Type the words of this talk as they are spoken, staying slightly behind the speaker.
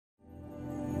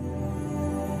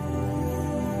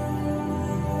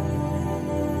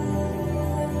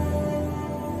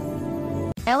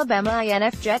Alabama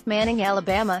INF Jett Manning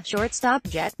Alabama shortstop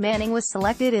Jett Manning was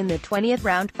selected in the 20th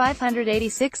round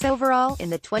 586 overall in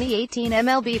the 2018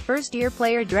 MLB First-Year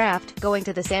Player Draft, going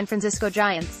to the San Francisco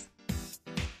Giants.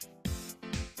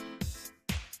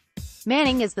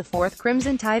 Manning is the fourth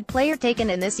Crimson Tide player taken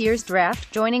in this year's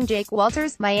draft, joining Jake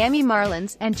Walters, Miami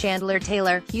Marlins, and Chandler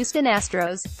Taylor, Houston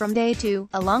Astros, from day 2,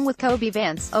 along with Cobie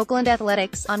Vance, Oakland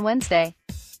Athletics, on Wednesday.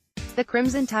 The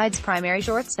Crimson Tide's primary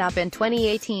shortstop in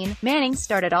 2018, Manning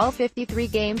started all 53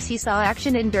 games he saw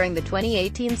action in during the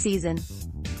 2018 season.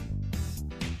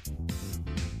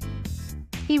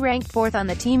 He ranked 4th on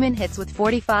the team in hits with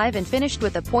 45 and finished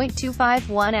with a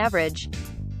 .251 average.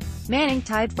 Manning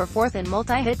tied for 4th in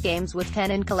multi-hit games with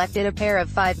 10 and collected a pair of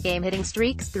 5-game hitting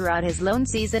streaks throughout his lone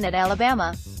season at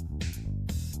Alabama.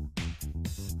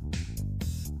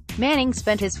 Manning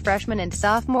spent his freshman and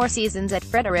sophomore seasons at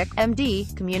Frederick,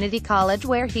 MD, Community College,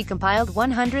 where he compiled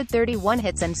 131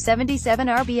 hits and 77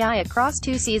 RBI across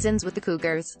 2 seasons with the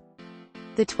Cougars.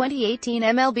 The 2018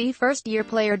 MLB First-Year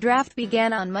Player Draft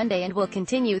began on Monday and will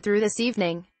continue through this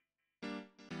evening.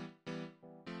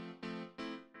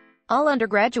 All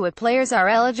undergraduate players are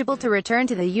eligible to return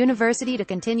to the university to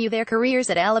continue their careers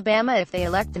at Alabama if they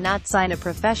elect to not sign a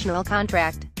professional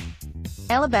contract.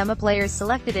 Alabama players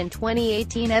selected in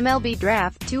 2018 MLB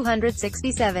Draft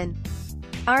 267.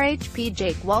 RHP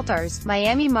Jake Walters,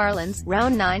 Miami Marlins,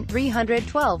 Round 9,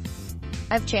 312.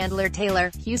 INF Chandler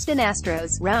Taylor, Houston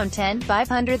Astros, Round 10,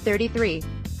 533.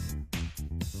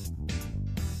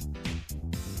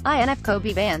 INF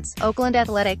Cobie Vance, Oakland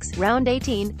Athletics, Round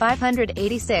 18,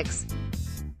 586.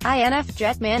 INF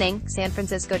Jett Manning, San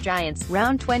Francisco Giants,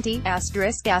 Round 20, *****.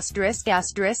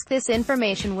 This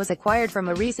information was acquired from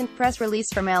a recent press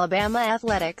release from Alabama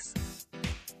Athletics.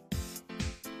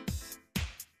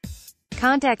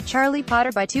 Contact Charlie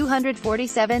Potter by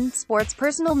 247 Sports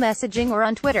personal messaging or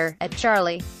on Twitter,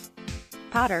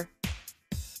 @CharliePotter.